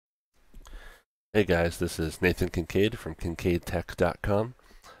Hey guys, this is Nathan Kincaid from kincaidtech.com.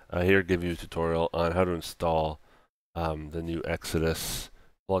 Here to give you a tutorial on how to install the new Exodus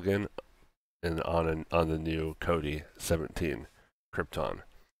plugin on the new Kodi 17 Krypton.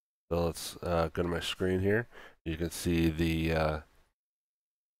 So let's go to my screen here. You can see the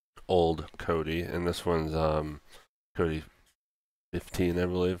old Kodi, and this one's Kodi 15, I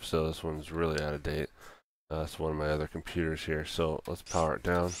believe. So this one's really out of date. That's one of my other computers here. So let's power it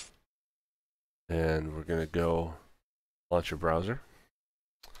down, and we're gonna go launch your browser.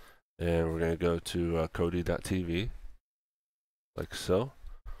 And we're going to go to Kodi.tv, like so,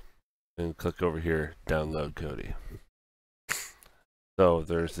 and click over here, download Kodi. So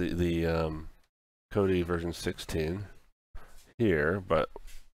there's the Kodi version 16 here, but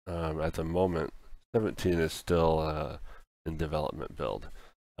at the moment, 17 is still in development build.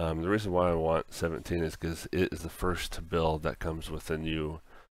 The reason why I want 17 is because it is the first build that comes with a new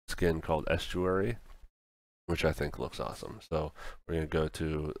skin called Estuary, which I think looks awesome. So we're going to go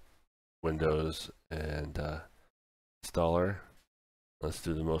to Windows and installer. Let's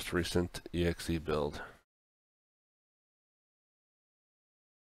do the most recent exe build.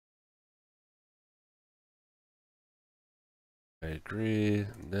 I agree.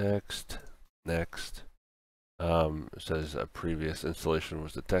 Next. Next. It says a previous installation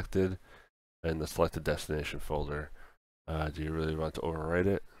was detected in the selected destination folder. Do you really want to overwrite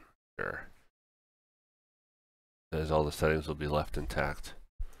it? Sure. It says all the settings will be left intact.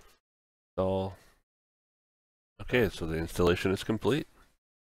 Install. Okay, so the installation is complete.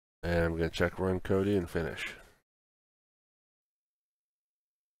 And I'm going to check run Kodi and finish.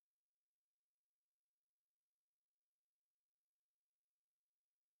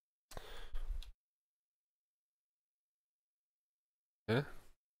 Okay.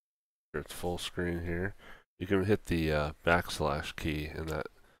 It's full screen here. You can hit the backslash key, and that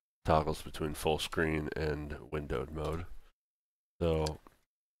toggles between full screen and windowed mode. So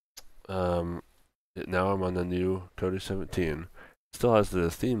now I'm on the new Kodi 17. It still has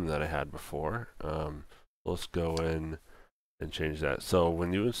the theme that I had before. Let's go in and change that. So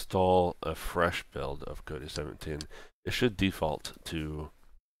when you install a fresh build of Kodi 17, it should default to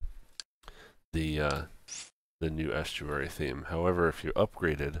the new Estuary theme. However, if you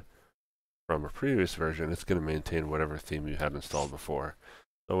upgraded from a previous version, it's going to maintain whatever theme you had installed before.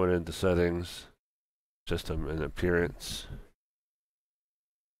 So I went into settings, system and appearance.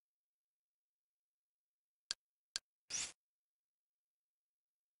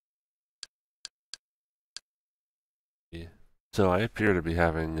 So I appear to be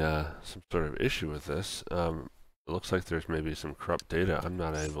having some sort of issue with this. It looks like there's maybe some corrupt data. I'm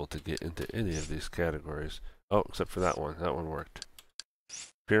not able to get into any of these categories. Oh, except for that one. That one worked.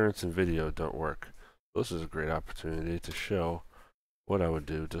 Appearance and video don't work. This is a great opportunity to show what I would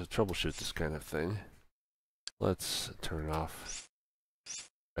do to troubleshoot this kind of thing. Let's turn off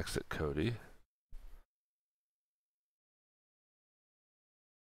exit Kodi.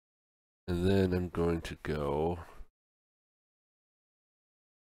 And then I'm going to go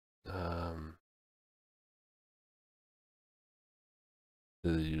to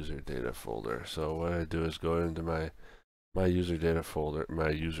the user data folder. So what I do is go into my user data folder,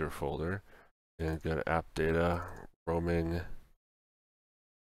 my user folder, and go to app data, roaming,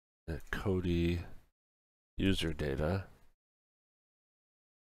 Kodi user data.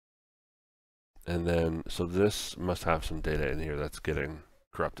 And then, so this must have some data in here that's getting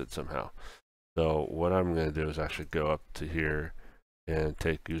corrupted somehow. So what I'm going to do is actually go up to here and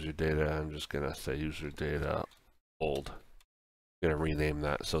take user data. I'm just going to say user data old. I'm going to rename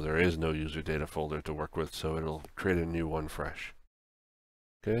that so there is no user data folder to work with, so it'll create a new one fresh.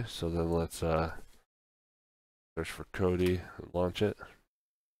 Okay, so then let's search for Kodi and launch it.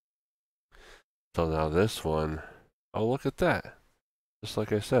 So now this one, oh look at that. Just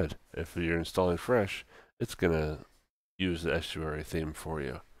like I said, if you're installing fresh, it's going to use the Estuary theme for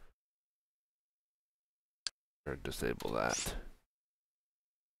you. Or disable that.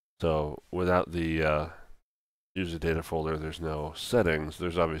 So without the user data folder, there's no settings.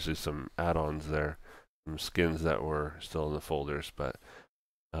 There's obviously some add-ons there, some skins that were still in the folders, but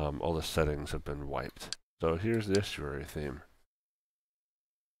all the settings have been wiped. So here's the Estuary theme,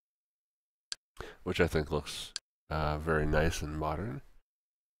 which I think looks very nice and modern.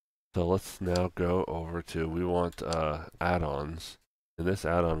 So let's now go over to, we want add-ons. In this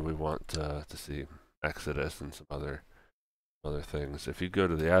add-on, we want to see Exodus and some other things. If you go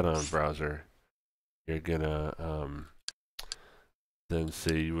to the add-on browser, you're gonna then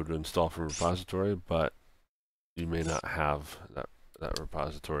see you would install from repository, but you may not have that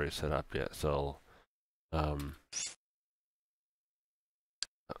repository set up yet. So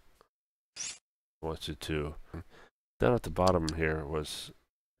wants you to. Down at the bottom here was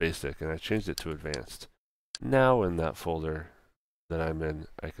basic, and I changed it to advanced. Now in that folder that I'm in,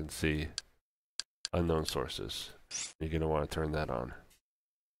 I can see unknown sources. You're going to want to turn that on.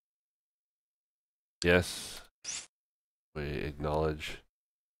 Yes, we acknowledge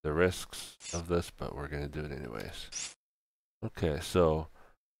the risks of this, but we're going to do it anyways. Okay, so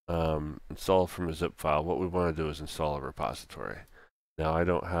install from a zip file. What we want to do is install a repository. Now I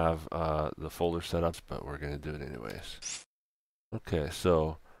don't have the folder set up, but we're going to do it anyways. Okay,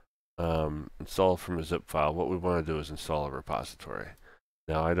 so install from a zip file. What we want to do is install a repository.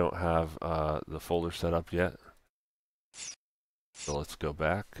 Now I don't have the folder set up yet, so let's go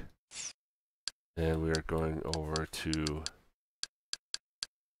back, and we are going over to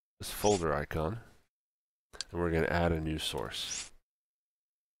this folder icon, and we're going to add a new source.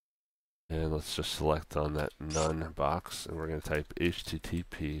 And let's just select on that none box, and we're going to type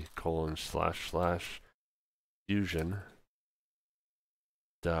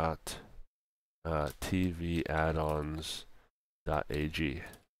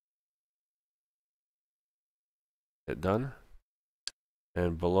Hit done.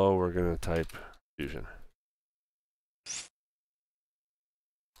 And below we're going to type Fusion.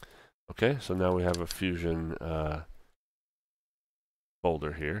 Okay, so now we have a Fusion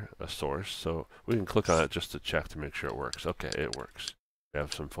folder here, a source. So we can click on it just to check to make sure it works. Okay, it works. We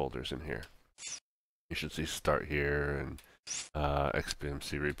have some folders in here. You should see start here and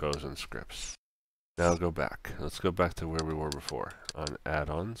XBMC repos and scripts. Now go back. Let's go back to where we were before on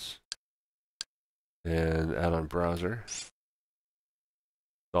add-ons and add-on browser.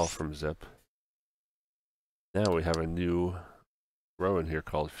 All from zip. Now we have a new row in here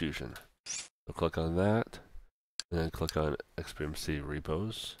called Fusion. So click on that, and then click on XBMC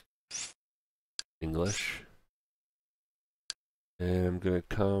repos, English, and I'm going to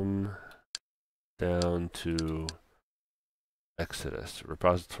come down to Exodus,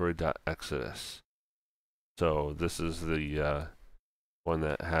 repository.exodus. So this is the one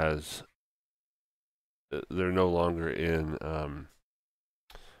that has, they're no longer in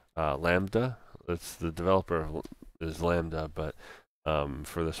Lambda. It's the developer is Lambda, but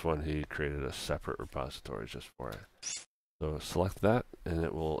for this one he created a separate repository just for it. So select that and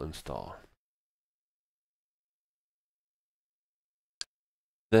it will install.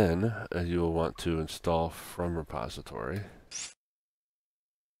 Then you will want to install from repository.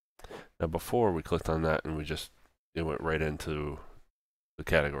 Now before we clicked on that and it went right into the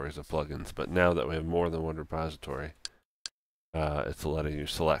categories of plugins, but now that we have more than one repository, it's letting you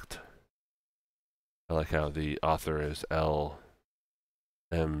select. I like how the author is LMD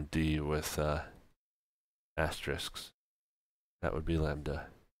with asterisks. That would be Lambda.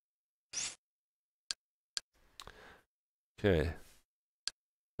 Okay,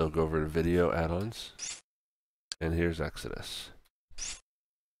 so go over to video add-ons, and here's Exodus.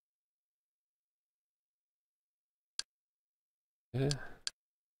 Yeah.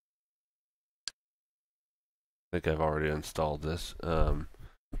 I think I've already installed this.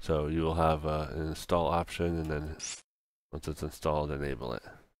 So you will have an install option, and then once it's installed, enable it.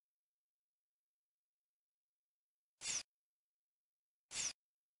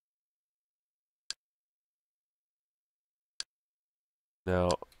 Now,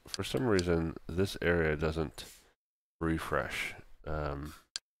 for some reason, this area doesn't refresh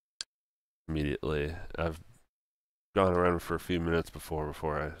immediately. I've gone around for a few minutes before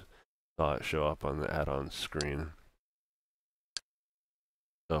I saw it show up on the add-on screen.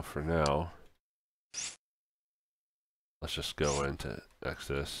 So for now, let's just go into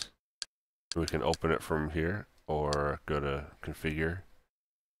Exodus. We can open it from here or go to configure.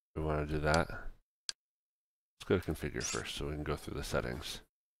 We want to do that. Let's go to configure first so we can go through the settings.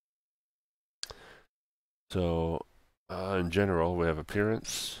 So in general, we have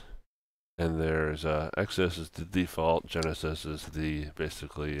appearance, and there's Exodus is the default, Genesis is the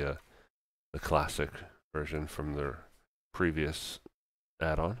basically the classic version from their previous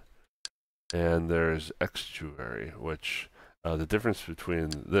add-on, and there's Estuary, which the difference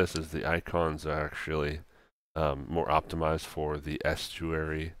between this is the icons are actually more optimized for the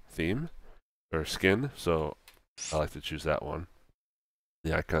Estuary theme or skin, so I like to choose that one.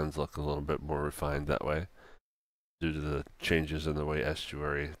 The icons look a little bit more refined that way due to the changes in the way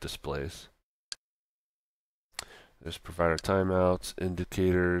Estuary displays. There's provider timeouts,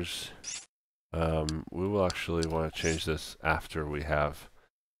 indicators. We will actually want to change this after we have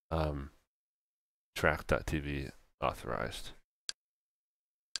track.tv authorized.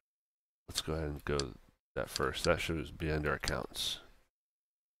 Let's go ahead and go that first. That should be under accounts.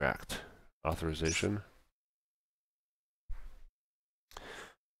 Tracked authorization.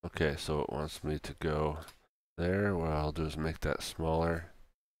 Okay, so it wants me to go there. What I'll do is make that smaller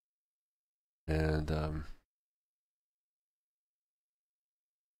and do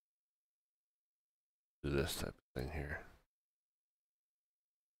this type of thing here.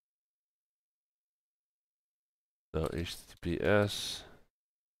 So https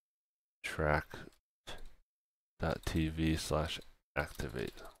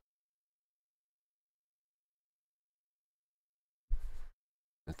track.tv/activate.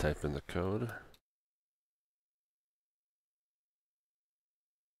 And type in the code.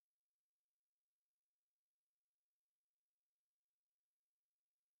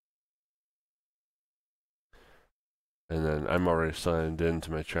 And then I'm already signed into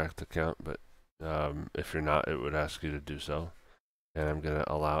my tracked account, but if you're not, it would ask you to do so. And I'm going to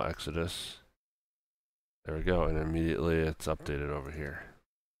allow Exodus. There we go, and immediately it's updated over here.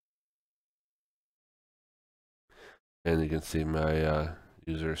 And you can see my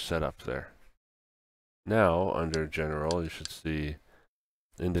user setup there. Now, under General, you should see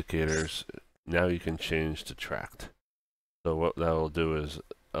indicators. Now you can change to tracked. So what that will do is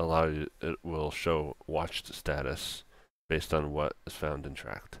allow you, it will show watched status based on what is found in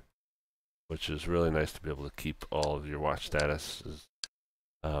tracked, which is really nice to be able to keep all of your watch statuses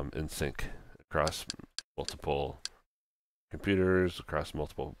in sync across multiple computers, across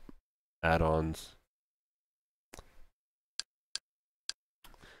multiple add-ons.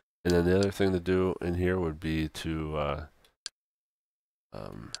 And then the other thing to do in here would be to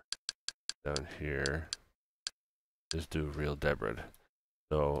down here is do real-debrid.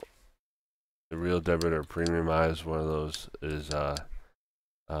 So the real-debrid or premiumize, one of those is or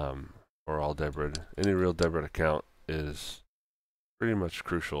all-debrid. Any real-debrid account is pretty much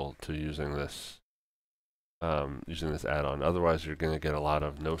crucial to using this add-on. Otherwise, you're going to get a lot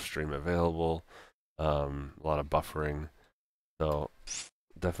of no stream available, a lot of buffering. So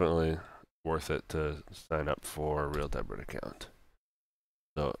definitely worth it to sign up for a real-debrid account.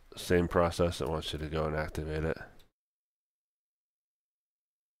 So same process. It wants you to go and activate it.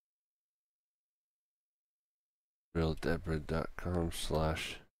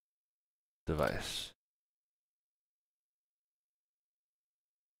 real-debrid.com/device.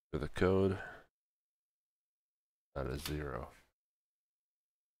 For the code, that is 0.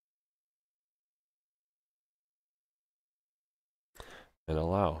 And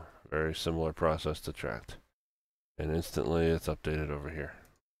allow. Very similar process to tracked. And instantly it's updated over here.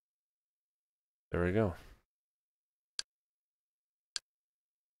 There we go.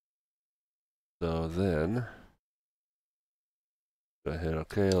 So then, go ahead,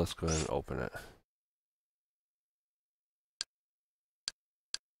 okay, let's go ahead and open it.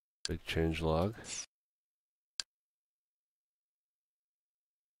 Big change log.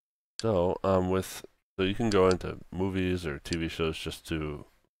 So so you can go into movies or TV shows just to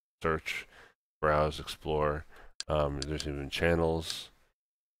search, browse, explore. There's even channels,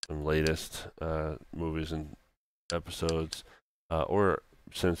 some latest movies and episodes, or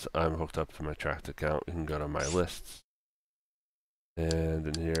since I'm hooked up to my tracked account, you can go to my lists. And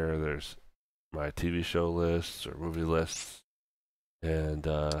in here, there's my TV show lists or movie lists. And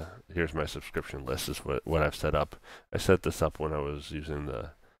here's my subscription list, is what I've set up. I set this up when I was using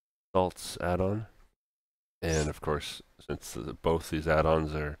the Salts add-on. And of course, since both these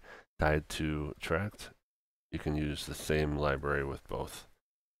add-ons are tied to tracked, you can use the same library with both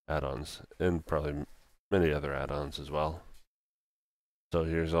add-ons, and probably many other add-ons as well. So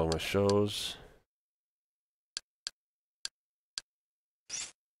here's all my shows.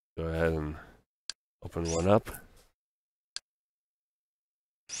 Go ahead and open one up.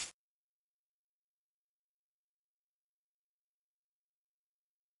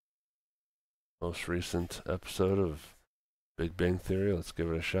 Most recent episode of Big Bang Theory. Let's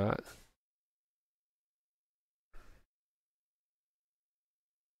give it a shot.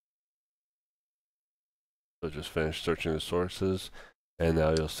 So just finished searching the sources, and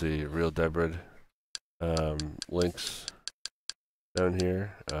now you'll see real-debrid links down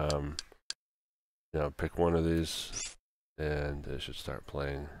here. Pick one of these, and it should start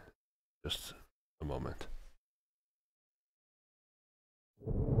playing just a moment.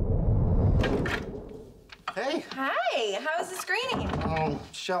 Hey. Hi, how was the screening? Oh,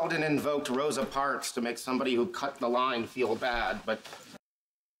 Sheldon invoked Rosa Parks to make somebody who cut the line feel bad, but...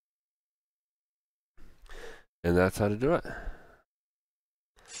 And that's how to do it.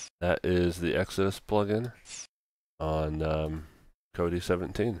 That is the Exodus plugin on Kodi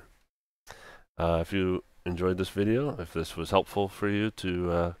 17. If you enjoyed this video, if this was helpful for you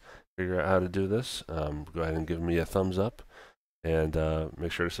to figure out how to do this, go ahead and give me a thumbs up, and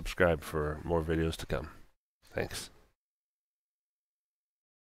make sure to subscribe for more videos to come. Thanks.